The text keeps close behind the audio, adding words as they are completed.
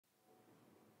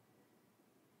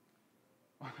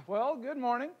Well, good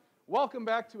morning. Welcome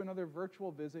back to another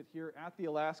virtual visit here at the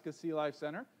Alaska SeaLife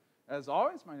Center. As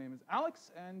always, my name is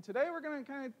Alex, and today we're going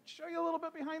to kind of show you a little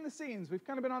bit behind the scenes. We've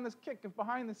kind of been on this kick of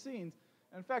behind the scenes.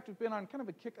 In fact, we've been on kind of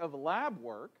a kick of lab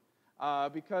work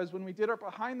because when we did our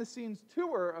behind the scenes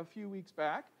tour a few weeks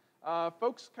back,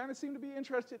 folks kind of seemed to be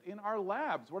interested in our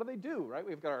labs. What do they do, right?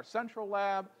 We've got our central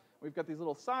lab. We've got these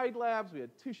little side labs. We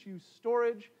had tissue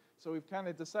storage. So we've kind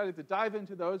of decided to dive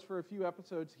into those for a few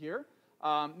episodes here.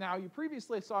 Now, you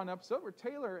previously saw an episode where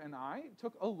Taylor and I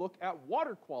took a look at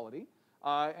water quality,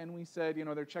 and we said, you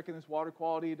know, they're checking this water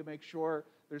quality to make sure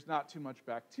there's not too much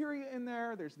bacteria in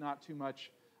there, there's not too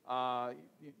much,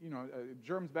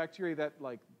 germs, bacteria that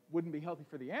wouldn't be healthy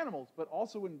for the animals, but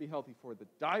also wouldn't be healthy for the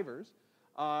divers.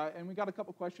 And we got a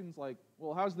couple questions like,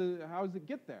 well, how does it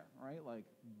get there, right? Like,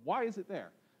 why is it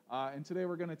there? And today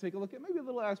we're going to take a look at maybe a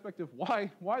little aspect of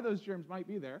why those germs might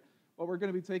be there, but we're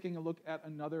going to be taking a look at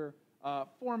another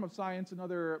form of science,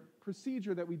 another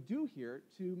procedure that we do here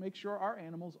to make sure our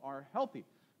animals are healthy.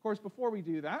 Of course, before we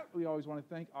do that, we always want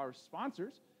to thank our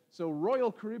sponsors. So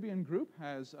Royal Caribbean Group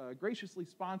has graciously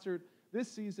sponsored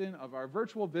this season of our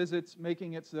virtual visits,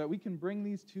 making it so that we can bring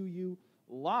these to you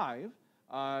live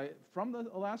from the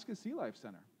Alaska SeaLife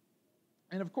Center.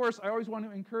 And of course, I always want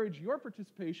to encourage your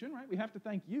participation, right? We have to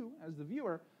thank you as the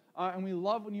viewer, and we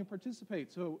love when you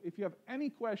participate. So if you have any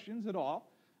questions at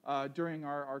all, during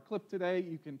our clip today,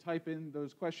 you can type in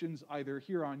those questions either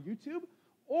here on YouTube,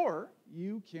 or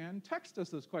you can text us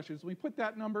those questions. We put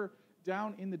that number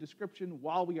down in the description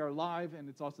while we are live, and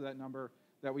it's also that number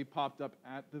that we popped up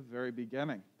at the very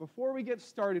beginning. Before we get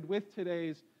started with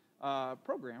today's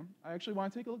program, I actually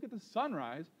want to take a look at the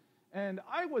sunrise, and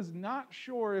I was not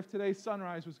sure if today's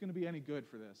sunrise was going to be any good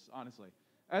for this, honestly.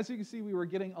 As you can see, we were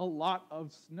getting a lot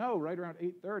of snow right around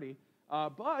 8:30,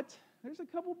 but there's a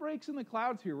couple breaks in the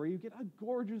clouds here where you get a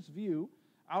gorgeous view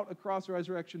out across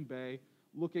Resurrection Bay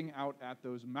looking out at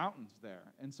those mountains there.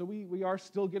 And so we are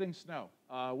still getting snow.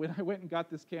 When I went and got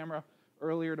this camera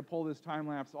earlier to pull this time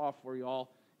lapse off for you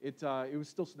all, it was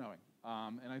still snowing.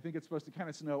 And I think it's supposed to kind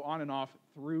of snow on and off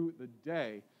through the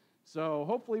day. So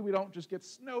hopefully we don't just get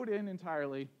snowed in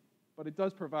entirely, but it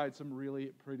does provide some really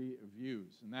pretty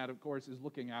views. And that, of course, is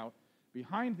looking out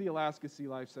behind the Alaska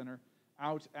SeaLife Center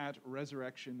out at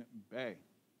Resurrection Bay.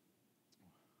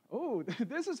 Oh,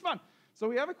 this is fun. So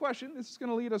we have a question. This is going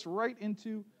to lead us right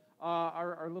into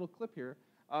our little clip here.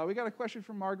 We got a question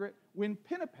from Margaret. When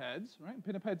pinnipeds, right?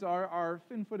 Pinnipeds are our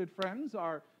fin-footed friends,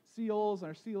 our seals,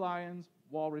 our sea lions.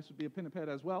 Walrus would be a pinniped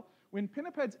as well. When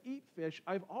pinnipeds eat fish,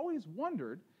 I've always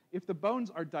wondered if the bones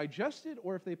are digested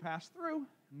or if they pass through.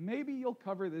 Maybe you'll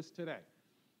cover this today.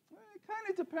 It kind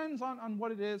of depends on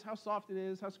what it is, how soft it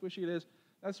is, how squishy it is,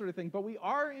 that sort of thing. But we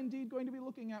are indeed going to be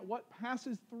looking at what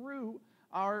passes through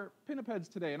our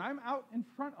pinnipeds today. And I'm out in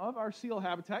front of our seal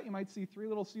habitat. You might see 3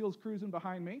 little seals cruising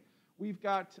behind me. We've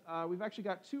actually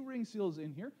got 2 ring seals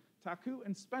in here, Taku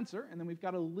and Spencer, and then we've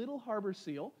got a little harbor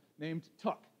seal named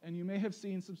Tuck. And you may have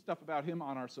seen some stuff about him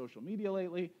on our social media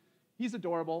lately. He's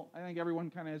adorable. I think everyone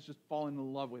kind of has just fallen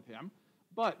in love with him.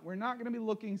 But we're not going to be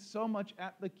looking so much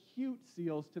at the cute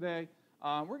seals today.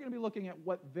 We're going to be looking at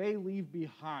what they leave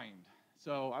behind.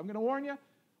 So I'm going to warn you,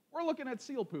 we're looking at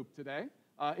seal poop today.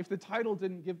 If the title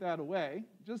didn't give that away,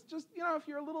 just if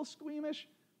you're a little squeamish,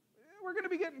 we're going to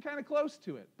be getting kind of close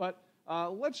to it. But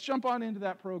let's jump on into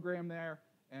that program there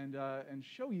and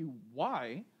show you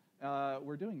why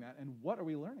we're doing that and what are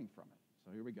we learning from it.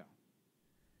 So here we go.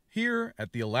 Here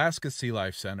at the Alaska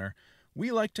SeaLife Center,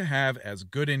 we like to have as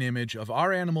good an image of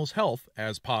our animals' health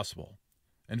as possible.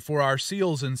 And for our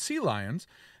seals and sea lions,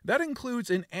 that includes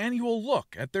an annual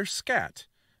look at their scat,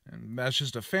 and that's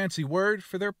just a fancy word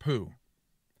for their poo.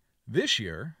 This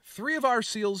year, 3 of our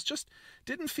seals just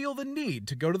didn't feel the need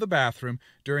to go to the bathroom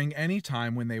during any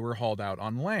time when they were hauled out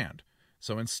on land,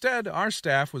 so instead our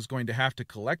staff was going to have to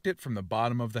collect it from the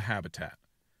bottom of the habitat.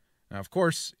 Now, of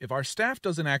course, if our staff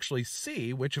doesn't actually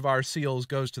see which of our seals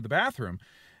goes to the bathroom,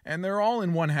 and they're all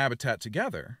in one habitat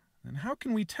together, then how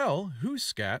can we tell whose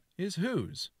scat is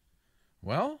whose?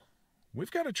 Well, we've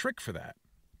got a trick for that.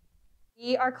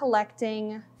 We are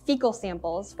collecting fecal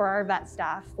samples for our vet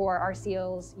staff for our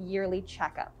seals' yearly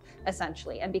checkup,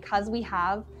 essentially. And because we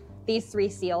have these 3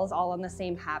 seals all in the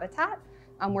same habitat,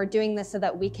 we're doing this so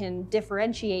that we can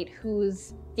differentiate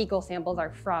whose fecal samples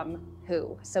are from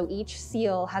who. So each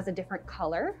seal has a different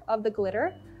color of the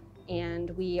glitter, and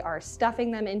we are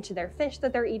stuffing them into their fish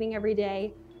that they're eating every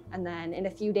day. And then in a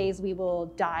few days, we will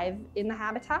dive in the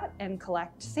habitat and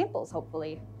collect samples,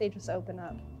 hopefully. They just open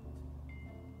up.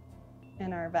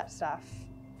 And our vet staff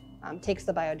takes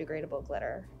the biodegradable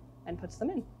glitter and puts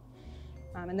them in.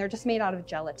 And they're just made out of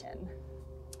gelatin.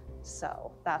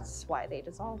 So that's why they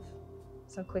dissolve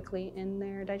so quickly in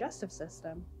their digestive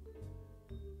system.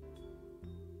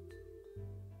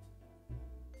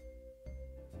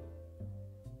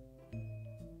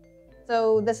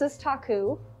 So this is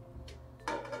Taku.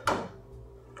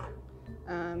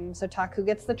 So Taku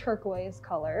gets the turquoise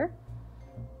color,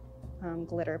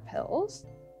 glitter pills.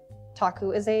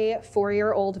 Taku is a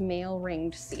 4-year-old male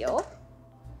ringed seal.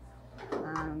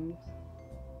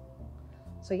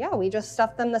 So yeah, we just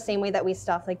stuff them the same way that we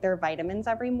stuff like their vitamins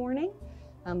every morning.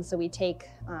 So we take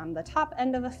the top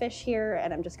end of a fish here,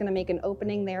 and I'm just gonna make an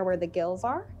opening there where the gills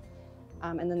are.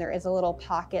 And then there is a little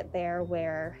pocket there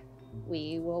where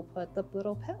we will put the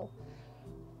little pill.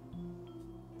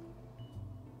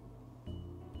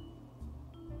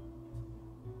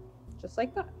 Just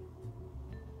like that.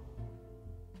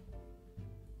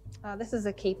 This is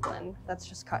a capelin that's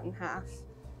just cut in half.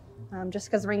 Just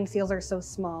because ring seals are so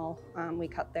small, we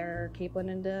cut their capelin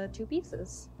into 2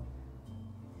 pieces.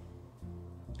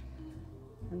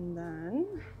 And then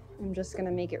I'm just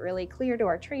gonna make it really clear to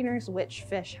our trainers which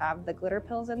fish have the glitter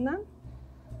pills in them,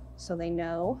 so they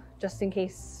know, just in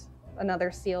case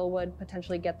another seal would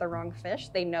potentially get the wrong fish,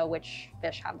 they know which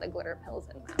fish have the glitter pills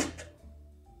in them.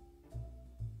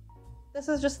 This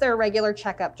is just their regular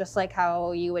checkup, just like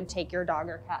how you would take your dog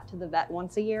or cat to the vet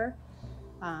once a year.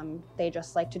 They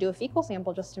just like to do a fecal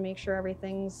sample just to make sure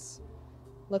everything's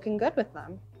looking good with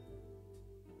them.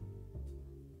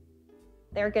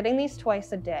 They're getting these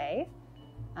twice a day,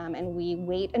 and we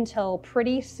wait until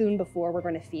pretty soon before we're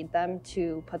going to feed them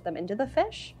to put them into the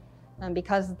fish.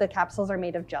 Because the capsules are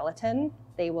made of gelatin,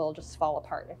 they will just fall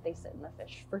apart if they sit in the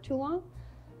fish for too long.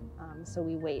 So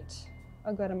we wait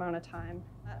a good amount of time.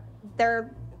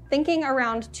 They're thinking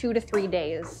around 2 to 3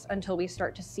 days until we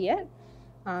start to see it.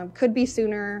 Could be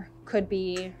sooner, could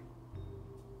be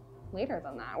later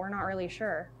than that. We're not really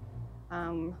sure.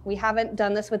 We haven't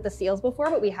done this with the seals before,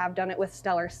 but we have done it with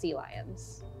stellar sea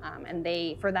lions. And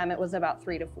for them, it was about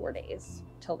 3 to 4 days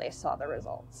till they saw the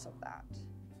results of that.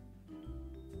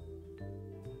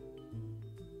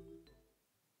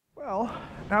 Well,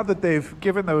 now that they've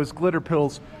given those glitter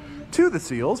pills to the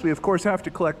seals, we of course have to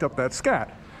collect up that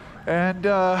scat. And,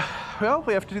 well,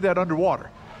 we have to do that underwater.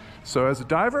 So as a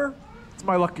diver, it's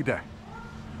my lucky day.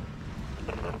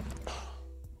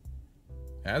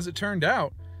 As it turned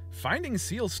out, finding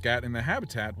seal scat in the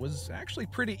habitat was actually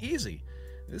pretty easy.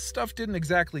 This stuff didn't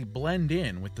exactly blend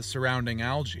in with the surrounding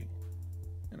algae.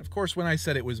 And of course, when I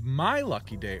said it was my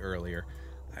lucky day earlier,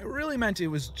 I really meant it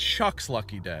was Chuck's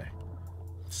lucky day.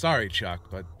 Sorry, Chuck,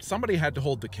 but somebody had to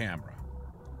hold the camera.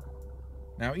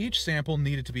 Now, each sample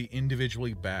needed to be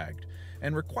individually bagged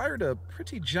and required a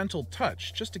pretty gentle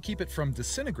touch just to keep it from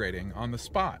disintegrating on the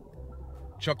spot.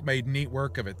 Chuck made neat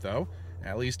work of it, though,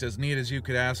 at least as neat as you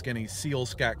could ask any seal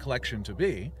scat collection to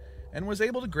be, and was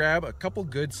able to grab a couple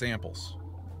good samples.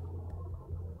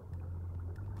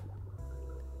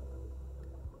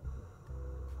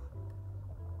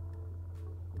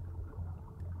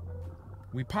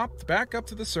 We popped back up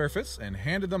to the surface and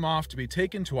handed them off to be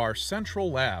taken to our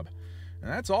central lab. And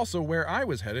that's also where I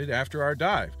was headed after our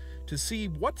dive, to see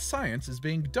what science is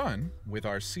being done with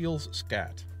our seal's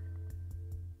scat.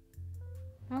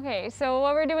 Okay, so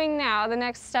what we're doing now, the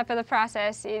next step of the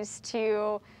process is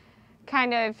to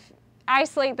kind of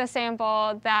isolate the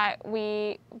sample that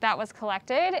was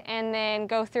collected and then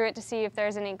go through it to see if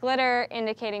there's any glitter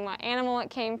indicating what animal it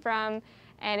came from.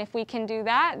 And if we can do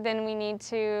that, then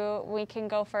we can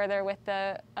go further with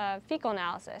the fecal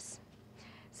analysis.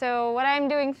 So what I'm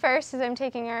doing first is I'm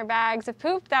taking our bags of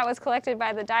poop that was collected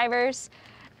by the divers,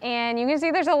 and you can see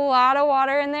there's a lot of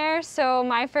water in there. So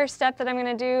my first step that I'm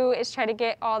gonna do is try to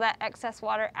get all that excess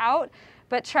water out,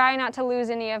 but try not to lose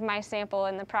any of my sample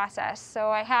in the process. So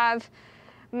I have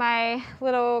my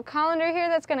little colander here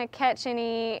that's gonna catch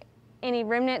any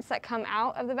remnants that come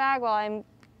out of the bag while I'm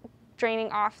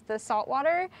draining off the salt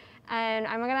water. And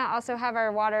I'm gonna also have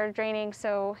our water draining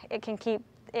so it can keep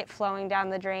it flowing down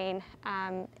the drain,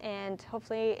 and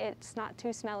hopefully it's not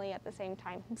too smelly at the same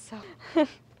time. So, and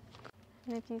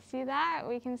if you see that,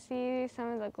 we can see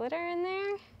some of the glitter in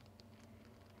there.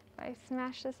 If I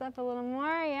smash this up a little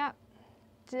more, yep,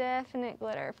 definite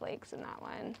glitter flakes in that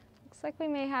one. Looks like we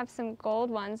may have some gold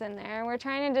ones in there. We're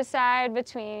trying to decide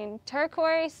between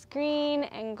turquoise, green,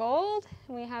 and gold.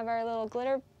 We have our little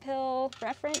glitter pill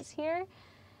reference here.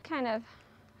 Kind of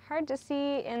hard to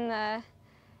see in the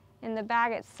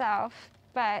bag itself,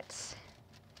 but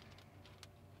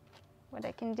what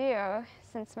I can do,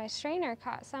 since my strainer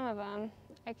caught some of them,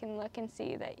 I can look and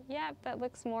see that, yep, that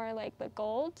looks more like the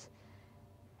gold.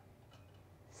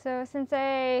 So since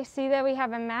I see that we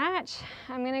have a match,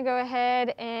 I'm gonna go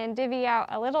ahead and divvy out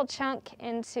a little chunk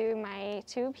into my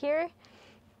tube here.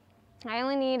 I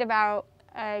only need about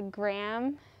a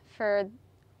gram for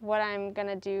what I'm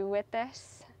gonna do with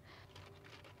this.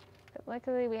 But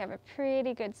luckily we have a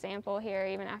pretty good sample here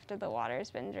even after the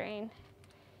water's been drained.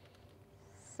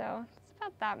 So it's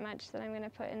about that much that I'm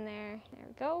gonna put in there. There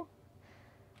we go.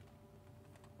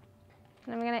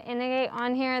 And I'm gonna indicate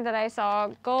on here that I saw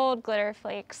gold glitter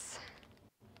flakes.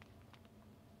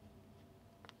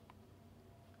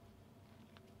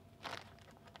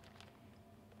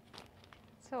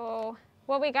 So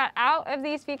what we got out of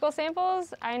these fecal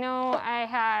samples, I know I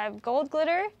have gold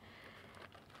glitter,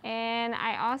 and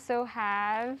I also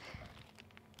have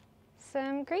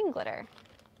some green glitter.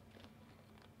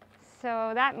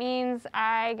 So that means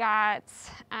I got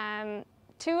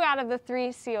 2 out of the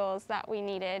 3 seals that we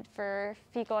needed for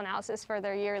fecal analysis for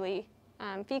their yearly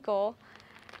fecal,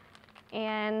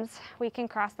 and we can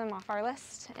cross them off our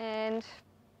list. And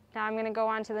now I'm going to go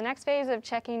on to the next phase of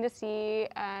checking to see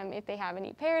if they have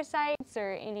any parasites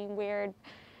or any weird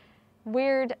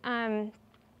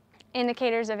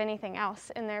indicators of anything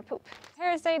else in their poop.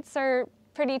 Parasites are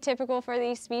pretty typical for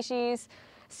these species,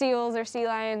 seals or sea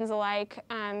lions alike,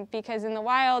 because in the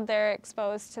wild they're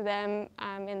exposed to them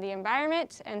in the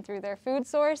environment and through their food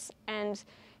source, and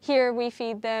here we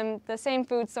feed them the same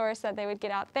food source that they would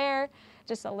get out there,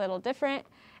 just a little different,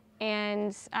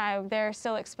 and they're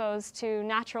still exposed to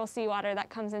natural seawater that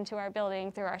comes into our building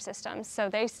through our systems, so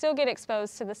they still get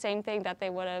exposed to the same thing that they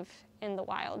would have in the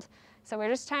wild. So we're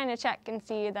just trying to check and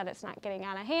see that it's not getting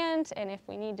out of hand, and if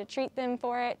we need to treat them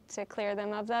for it to clear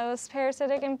them of those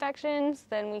parasitic infections,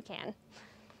 then we can.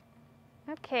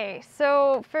 Okay,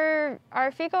 so for our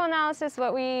fecal analysis,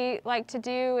 what we like to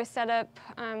do is set up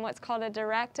what's called a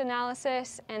direct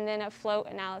analysis and then a float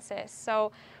analysis.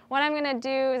 So what I'm going to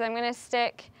do is I'm going to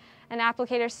stick an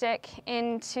applicator stick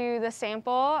into the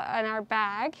sample in our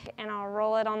bag, and I'll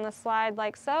roll it on the slide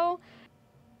like so.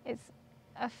 It's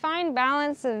a fine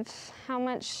balance of how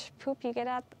much poop you get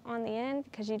out on the end,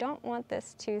 because you don't want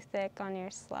this too thick on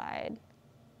your slide.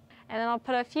 And then I'll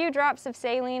put a few drops of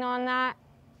saline on that.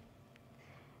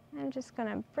 I'm just going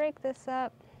to break this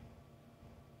up.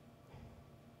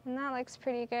 And that looks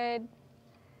pretty good.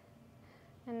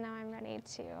 And now I'm ready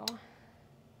to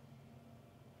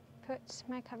put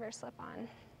my cover slip on.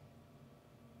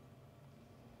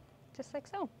 Just like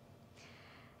so.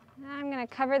 Now I'm going to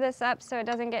cover this up so it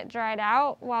doesn't get dried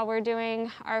out while we're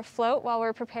doing our float, while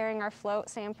we're preparing our float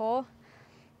sample.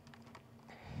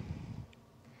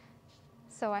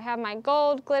 So I have my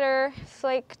gold glitter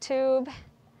flake tube,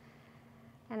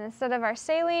 and instead of our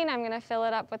saline, I'm going to fill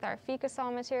it up with our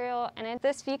fecusol material. And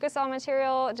this fecusol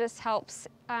material just helps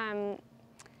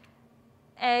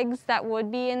eggs that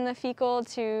would be in the fecal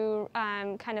to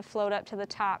kind of float up to the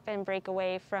top and break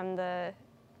away from the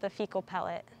fecal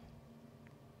pellet.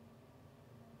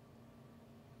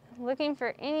 Looking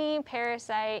for any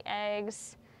parasite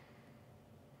eggs,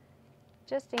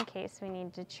 just in case we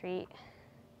need to treat.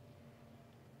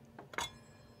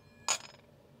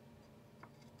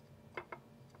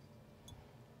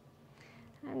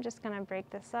 I'm just going to break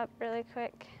this up really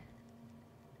quick.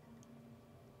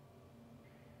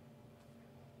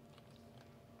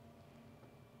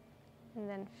 And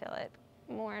then fill it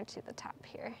more to the top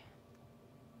here.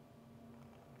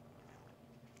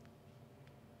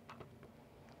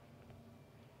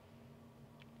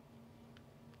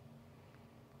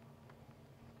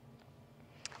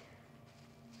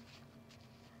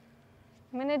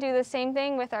 I'm going to do the same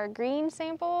thing with our green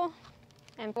sample.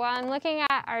 And while I'm looking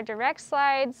at our direct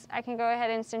slides, I can go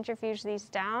ahead and centrifuge these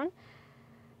down,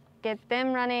 get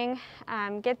them running,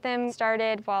 get them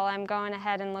started while I'm going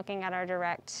ahead and looking at our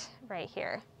direct right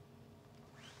here.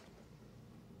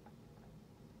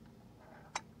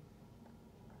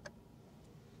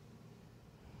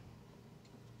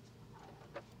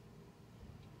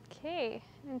 Okay,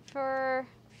 and for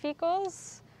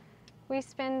fecals, we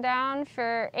spin down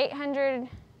for 800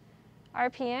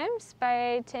 RPMs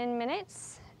by 10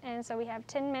 minutes. And so we have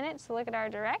 10 minutes to look at our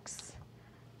directs.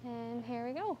 And here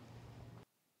we go.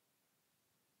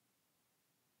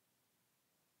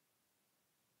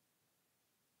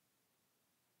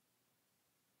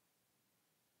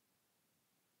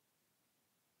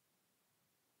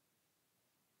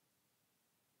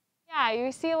 Yeah,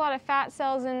 you see a lot of fat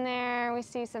cells in there. We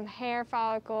see some hair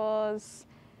follicles.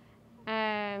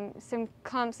 Some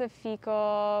clumps of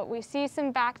fecal. We see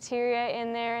some bacteria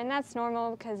in there, and that's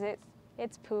normal because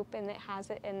it's poop and it has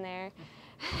it in there.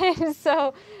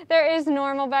 So there is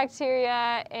normal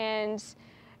bacteria, and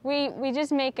we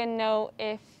just make a note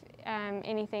if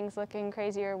anything's looking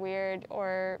crazy or weird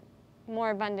or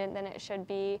more abundant than it should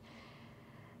be.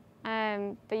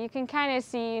 But you can kind of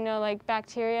see, you know, like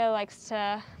bacteria likes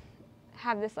to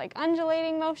have this like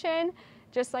undulating motion,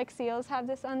 just like seals have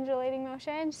this undulating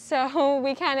motion. So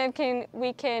we kind of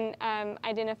can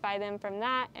identify them from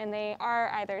that, and they are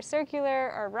either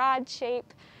circular or rod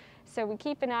shape. So we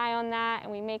keep an eye on that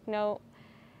and we make note.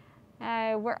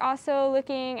 We're also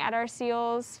looking at our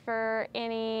seals for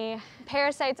any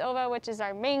parasites, ova, which is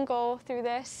our main goal through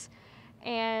this.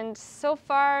 And so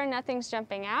far, nothing's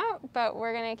jumping out, but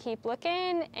we're gonna keep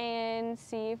looking and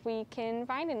see if we can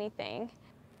find anything.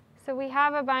 So we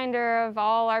have a binder of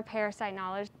all our parasite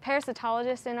knowledge.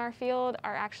 Parasitologists in our field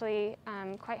are actually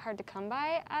quite hard to come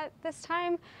by at this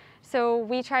time. So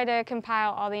we try to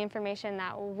compile all the information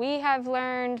that we have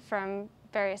learned from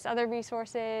various other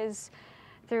resources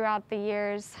throughout the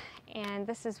years, and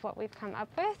this is what we've come up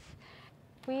with.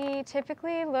 We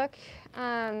typically look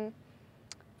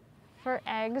for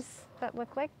eggs that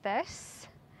look like this.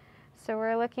 So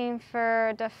we're looking for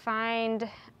a defined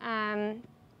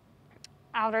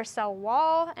outer cell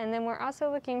wall, and then we're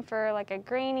also looking for like a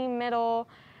grainy middle,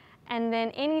 and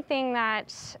then anything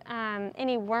that,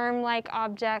 any worm-like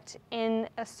object in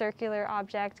a circular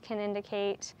object can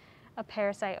indicate a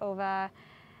parasite ova.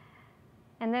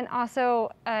 And then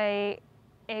also a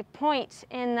point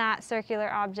in that circular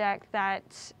object that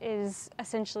is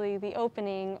essentially the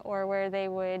opening, or where they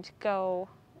would go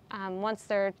once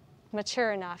they're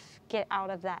mature enough, get out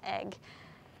of that egg.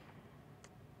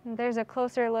 And there's a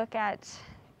closer look at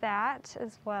that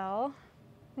as well.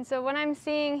 And so what I'm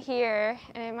seeing here,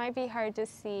 and it might be hard to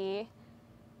see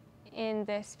in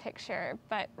this picture,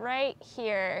 but right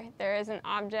here there is an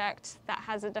object that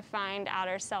has a defined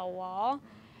outer cell wall.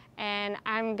 And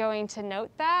I'm going to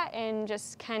note that and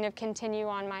just kind of continue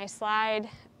on my slide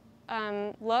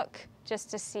look just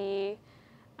to see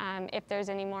if there's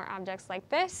any more objects like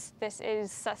this. This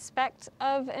is suspect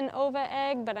of an ova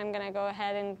egg, but I'm going to go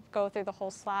ahead and go through the whole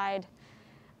slide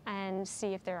and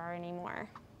see if there are any more.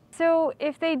 So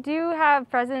if they do have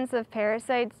presence of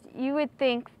parasites, you would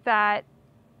think that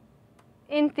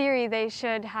in theory they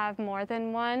should have more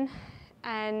than one.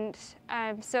 And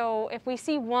so if we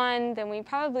see one, then we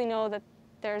probably know that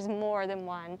there's more than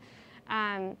one.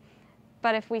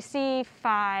 But if we see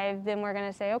 5, then we're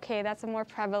going to say, okay, that's a more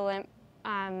prevalent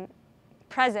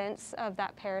presence of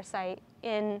that parasite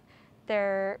in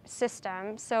their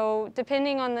system. So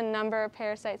depending on the number of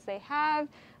parasites they have,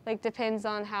 like depends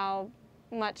on how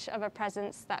much of a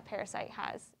presence that parasite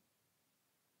has.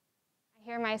 I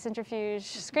hear my centrifuge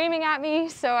screaming at me,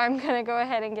 so I'm going to go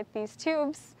ahead and get these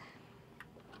tubes.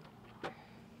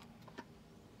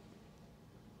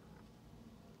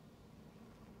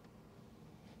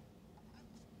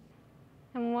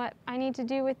 And what I need to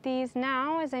do with these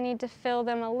now is I need to fill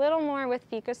them a little more with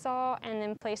Ficosol and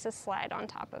then place a slide on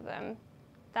top of them.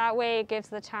 That way it gives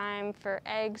the time for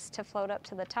eggs to float up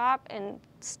to the top and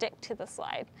stick to the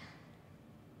slide.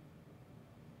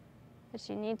 But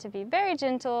you need to be very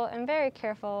gentle and very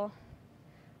careful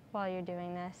while you're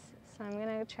doing this. So I'm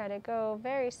going to try to go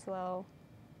very slow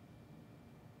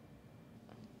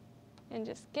and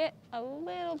just get a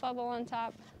little bubble on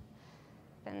top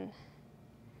and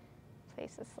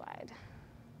place a slide.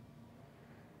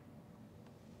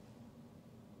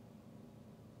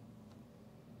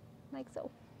 Like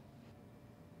so.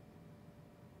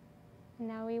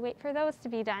 Now we wait for those to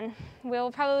be done.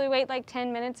 We'll probably wait like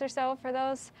 10 minutes or so for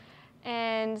those,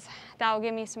 and that will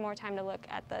give me some more time to look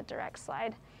at the direct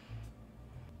slide.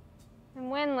 And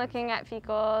when looking at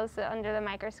fecals under the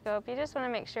microscope, you just want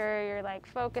to make sure you're like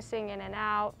focusing in and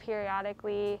out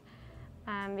periodically,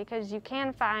 because you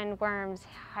can find worms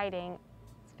hiding.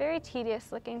 It's very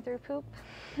tedious looking through poop.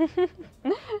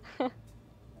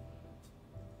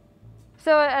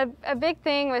 So a big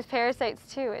thing with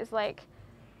parasites too is like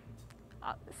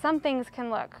some things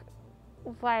can look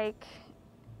like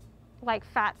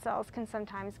fat cells can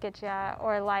sometimes get you,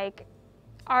 or like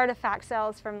artifact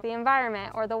cells from the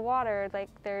environment or the water. Like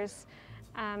there's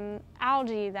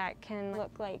algae that can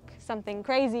look like something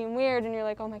crazy and weird, and you're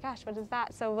like, oh my gosh, what is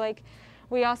that? So like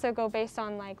we also go based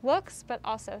on like looks, but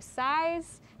also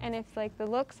size. And if like the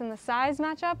looks and the size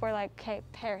match up, we're like, okay,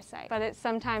 parasite. But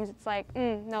sometimes it's like,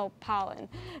 no, pollen.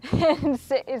 And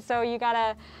so you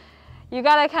gotta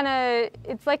kind of,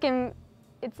 it's like an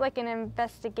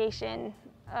investigation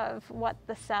of what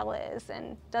the cell is,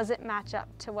 and does it match up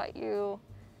to what you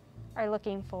are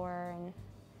looking for. And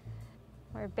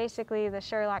we're basically the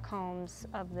Sherlock Holmes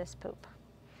of this poop,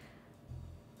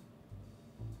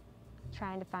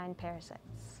 trying to find parasites.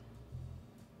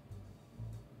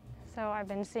 So I've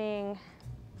been seeing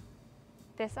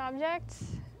this object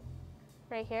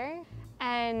right here,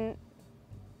 and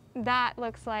that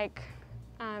looks like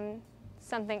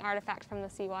something artifact from the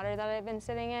seawater that I've been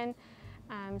sitting in.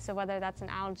 So whether that's an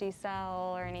algae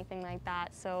cell or anything like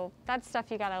that. So that's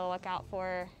stuff you gotta look out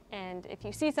for. And if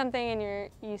you see something and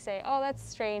you say, oh, that's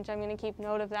strange, I'm gonna keep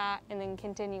note of that and then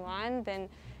continue on, then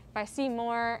if I see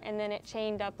more and then it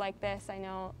chained up like this, I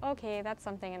know, okay, that's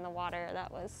something in the water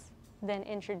that was then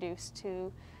introduced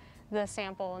to the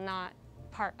sample, not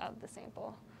part of the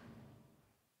sample.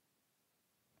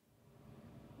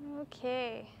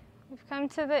 Okay, we've come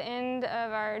to the end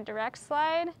of our direct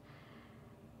slide.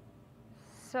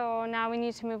 So now we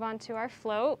need to move on to our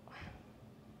float.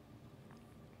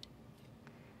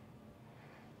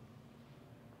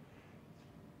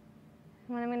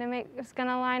 What I'm going to make is going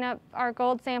to line up our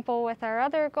gold sample with our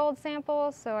other gold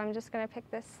sample. So I'm just going to pick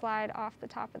this slide off the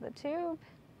top of the tube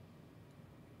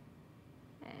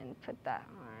and put that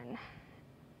on.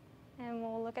 And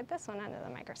we'll look at this one under the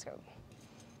microscope.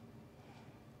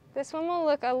 This one will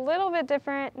look a little bit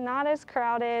different, not as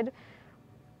crowded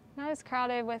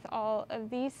with all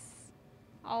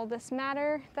this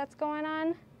matter that's going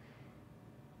on,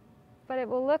 but it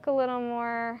will look a little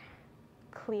more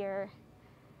clear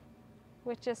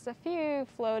with just a few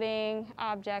floating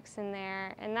objects in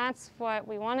there, and that's what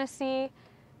we want to see.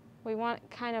 We want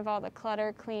kind of all the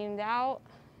clutter cleaned out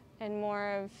and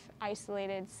more of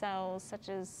isolated cells such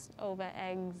as ova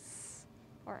eggs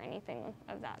or anything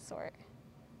of that sort.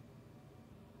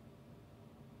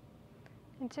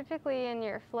 And typically in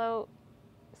your float,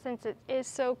 since it is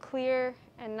so clear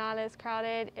and not as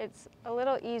crowded, it's a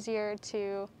little easier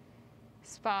to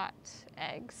spot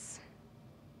eggs.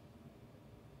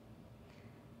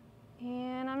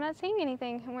 And I'm not seeing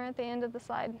anything, and we're at the end of the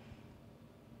slide.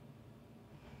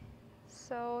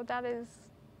 So that is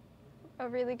a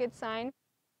really good sign.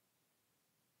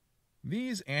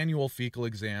 These annual fecal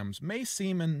exams may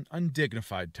seem an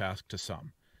undignified task to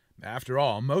some. After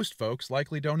all, most folks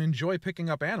likely don't enjoy picking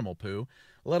up animal poo,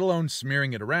 let alone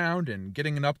smearing it around and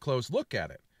getting an up-close look at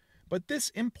it. But this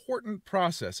important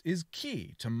process is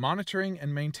key to monitoring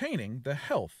and maintaining the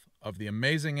health of the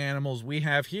amazing animals we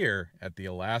have here at the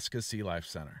Alaska SeaLife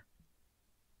Center.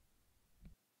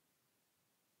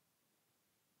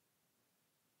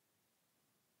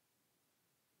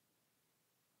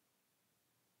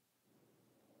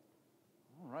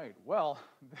 All right, well,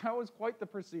 that was quite the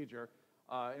procedure.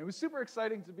 It was super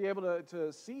exciting to be able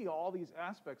to see all these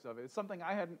aspects of it. It's something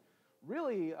I hadn't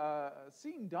really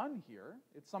seen done here.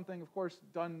 It's something, of course,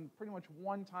 done pretty much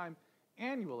one time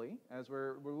annually as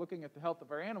we're looking at the health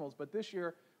of our animals. But this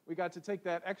year, we got to take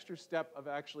that extra step of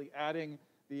actually adding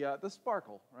the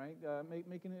sparkle, right?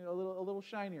 Making it a little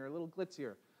shinier, a little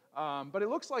glitzier. But it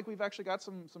looks like we've actually got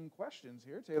some questions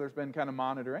here. Taylor's been kind of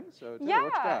monitoring, so Taylor, what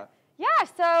you got? Yeah,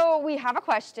 so we have a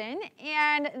question,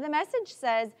 and the message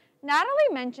says,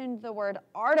 Natalie mentioned the word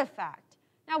artifact.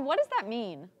 Now, what does that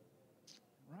mean?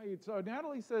 Right, so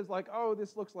Natalie says like, oh,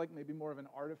 this looks like maybe more of an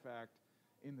artifact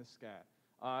in the scat.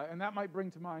 And that might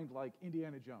bring to mind like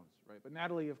Indiana Jones, right? But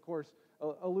Natalie, of course,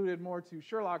 alluded more to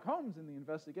Sherlock Holmes in the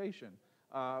investigation.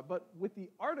 But with the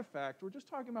artifact, we're just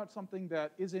talking about something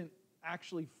that isn't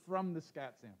actually from the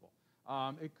scat sample.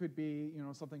 It could be,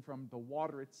 something from the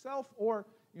water itself, or,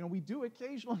 we do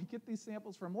occasionally get these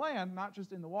samples from land, not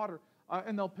just in the water,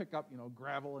 and they'll pick up,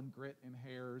 gravel and grit and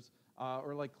hairs,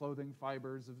 or like clothing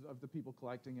fibers of the people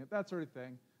collecting it, that sort of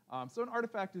thing. So an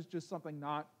artifact is just something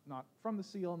not from the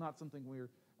seal, not something we're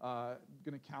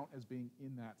going to count as being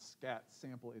in that scat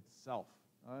sample itself.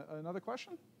 Another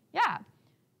question? Yeah.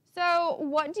 So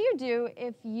what do you do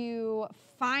if you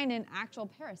find an actual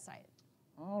parasite?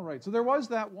 All right, so there was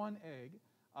that one egg,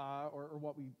 or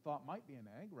what we thought might be an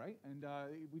egg, right? And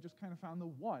we just kind of found the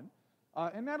one.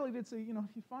 And Natalie did say, if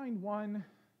you find one,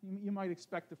 you might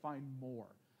expect to find more.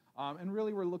 And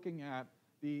really we're looking at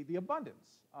the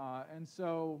abundance. And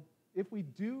so if we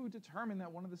do determine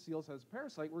that one of the seals has a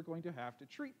parasite, we're going to have to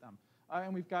treat them.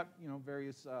 And we've got,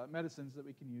 various medicines that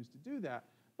we can use to do that.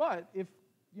 But if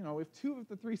 2 of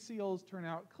the 3 seals turn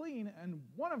out clean and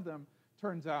one of them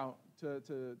turns out to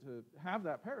have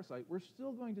that parasite, we're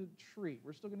still going to treat.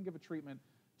 We're still going to give a treatment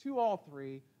to all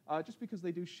 3, just because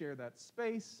they do share that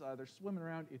space. They're swimming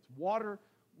around. It's water.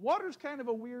 Water's kind of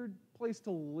a weird place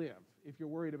to live if you're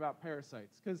worried about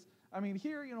parasites. Because,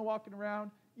 here, walking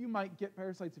around, you might get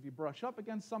parasites if you brush up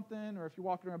against something, or if you're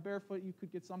walking around barefoot, you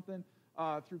could get something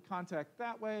through contact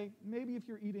that way. Maybe if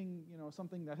you're eating,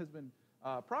 something that has been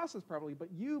processed properly, but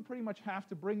you pretty much have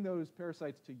to bring those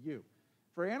parasites to you.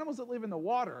 For animals that live in the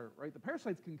water, right, the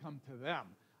parasites can come to them.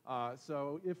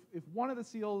 So if one of the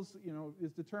seals,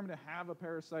 is determined to have a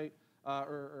parasite,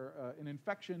 or an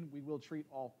infection, we will treat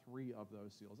all 3 of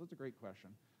those seals. That's a great question.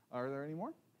 Are there any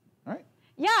more? All right.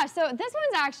 Yeah, so this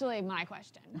one's actually my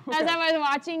question. Okay. As I was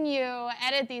watching you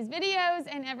edit these videos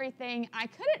and everything, I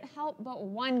couldn't help but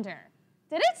wonder,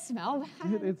 did it smell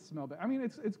bad? It smelled bad. I mean,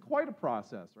 it's quite a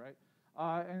process, right?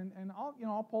 And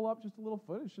I'll pull up just a little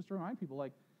footage just to remind people,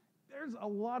 like, there's a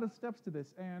lot of steps to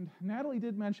this. And Natalie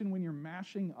did mention when you're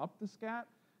mashing up the scat,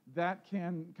 that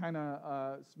can kind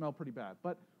of smell pretty bad.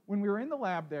 But when we were in the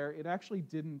lab there, it actually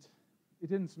didn't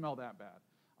smell that bad.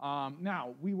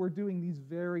 Now, we were doing these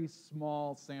very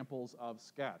small samples of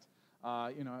scat,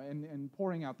 and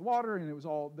pouring out the water, and it was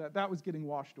all, that was getting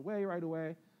washed away right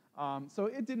away. So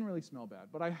it didn't really smell bad.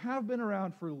 But I have been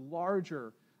around for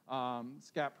larger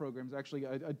scat programs, actually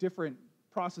a different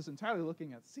process entirely,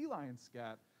 looking at sea lion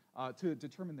scat to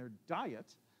determine their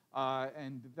diet,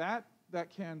 and that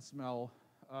can smell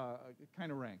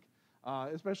kind of rank,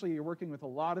 especially you're working with a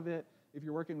lot of it. If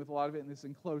you're working with a lot of it in this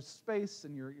enclosed space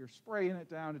and you're spraying it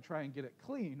down to try and get it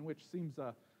clean, which seems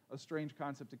a strange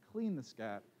concept to clean the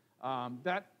scat,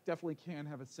 that definitely can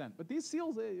have a scent. But these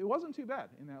seals, it wasn't too bad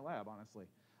in that lab, honestly.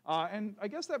 And I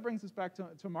guess that brings us back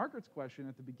to Margaret's question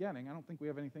at the beginning. I don't think we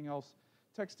have anything else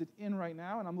texted in right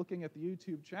now, and I'm looking at the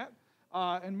YouTube chat.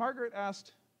 And Margaret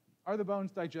asked, are the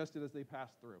bones digested as they pass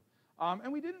through?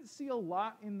 And we didn't see a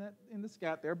lot in the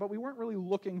scat there, but we weren't really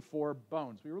looking for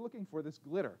bones. We were looking for this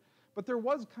glitter. But there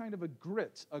was kind of a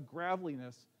grit, a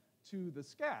graveliness to the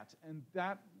scat, and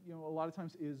that, a lot of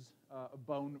times is a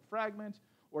bone fragment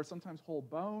or sometimes whole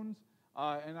bones.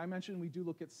 And I mentioned we do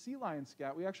look at sea lion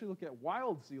scat. We actually look at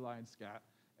wild sea lion scat,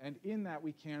 and in that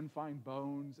we can find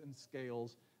bones and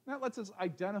scales. And that lets us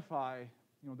identify,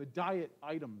 the diet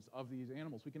items of these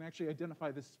animals. We can actually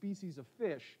identify the species of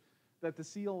fish that the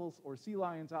seals or sea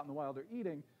lions out in the wild are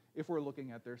eating if we're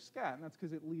looking at their scat, and that's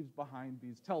because it leaves behind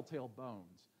these telltale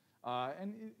bones.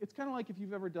 And it's kind of like if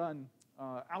you've ever done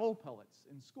owl pellets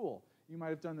in school. You might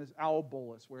have done this owl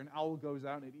bolus, where an owl goes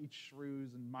out and it eats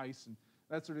shrews and mice and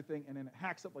that sort of thing, and then it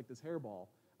hacks up like this hairball.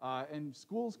 And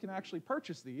schools can actually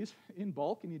purchase these in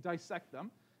bulk, and you dissect them,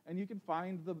 and you can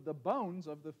find the bones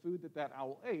of the food that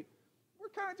owl ate. We're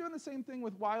kind of doing the same thing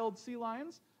with wild sea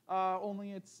lions,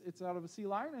 only it's out of a sea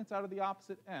lion, and it's out of the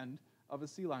opposite end of a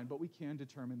sea lion, but we can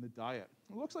determine the diet.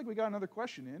 It looks like we got another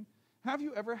question in. Have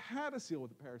you ever had a seal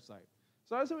with a parasite?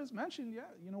 So as it was mentioned, yeah,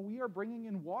 we are bringing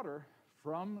in water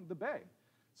from the bay.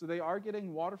 So they are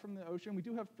getting water from the ocean. We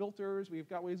do have filters. We've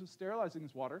got ways of sterilizing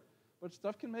this water, but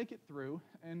stuff can make it through.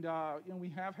 And we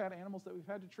have had animals that we've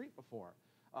had to treat before.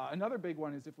 Another big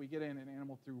one is if we get in an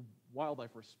animal through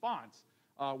wildlife response,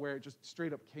 where it just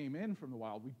straight up came in from the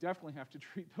wild. We definitely have to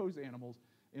treat those animals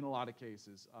in a lot of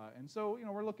cases. And so,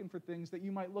 we're looking for things that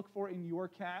you might look for in your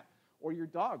cat or your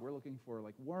dog. We're looking for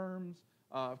like worms.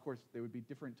 Of course, there would be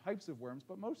different types of worms,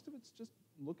 but most of it's just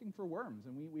looking for worms,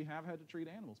 and we have had to treat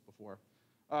animals before.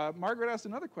 Margaret asked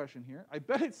another question here. I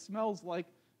bet it smells like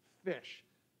fish.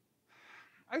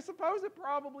 I suppose it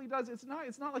probably does. It's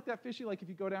not like that fishy like if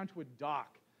you go down to a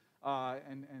dock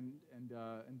and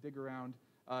dig around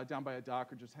down by a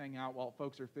dock or just hang out while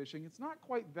folks are fishing. It's not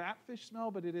quite that fish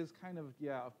smell, but it is kind of,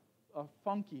 a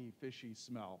funky, fishy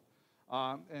smell.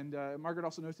 Margaret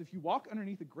also notes if you walk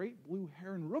underneath a great blue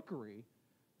heron rookery,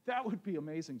 that would be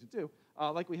amazing to do.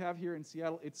 Like we have here in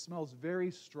Seattle, it smells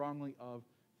very strongly of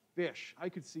fish. I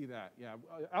could see that, yeah.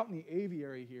 Out in the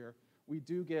aviary here, we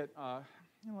do get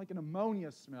like an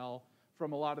ammonia smell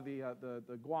from a lot of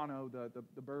the guano,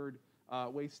 the bird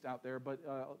waste out there, but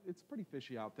it's pretty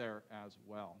fishy out there as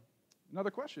well.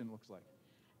 Another question, looks like.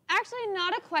 Actually,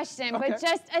 not a question, Okay. but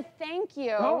just a thank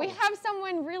you. Oh. We have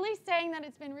someone really saying that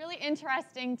it's been really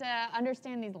interesting to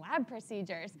understand these lab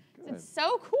procedures. Good. It's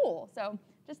so cool. So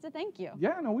just a thank you.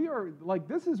 Yeah, no, we are,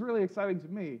 this is really exciting to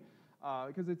me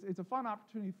because it's a fun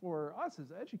opportunity for us as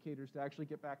educators to actually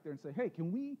get back there and say, hey,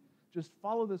 can we just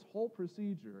follow this whole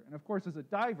procedure? And of course, as a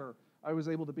diver, I was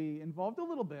able to be involved a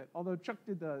little bit, although Chuck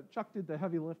did the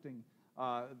heavy lifting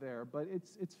there. But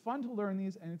it's fun to learn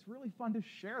these, and it's really fun to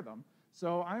share them.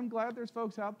 So I'm glad there's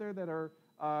folks out there that are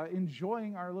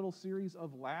enjoying our little series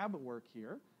of lab work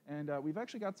here. And we've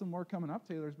actually got some more coming up.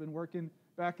 Taylor's been working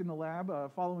back in the lab,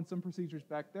 following some procedures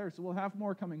back there. So we'll have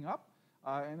more coming up.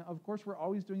 And of course, we're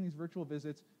always doing these virtual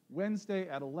visits Wednesday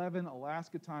at 11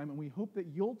 Alaska time. And we hope that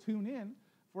you'll tune in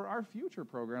for our future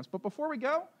programs. But before we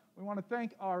go, we want to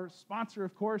thank our sponsor,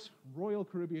 of course, Royal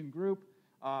Caribbean Group.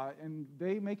 And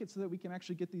they make it so that we can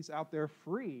actually get these out there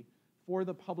free for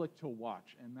the public to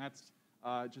watch. And that's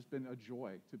just been a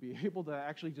joy to be able to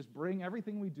actually just bring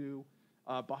everything we do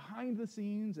behind the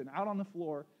scenes and out on the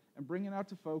floor and bring it out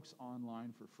to folks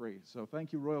online for free. So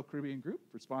thank you, Royal Caribbean Group,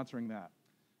 for sponsoring that.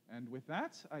 And with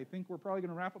that, I think we're probably going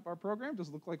to wrap up our program.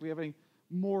 Doesn't look like we have any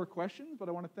more questions, but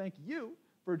I want to thank you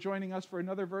for joining us for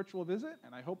another virtual visit,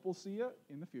 and I hope we'll see you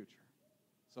in the future.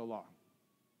 So long.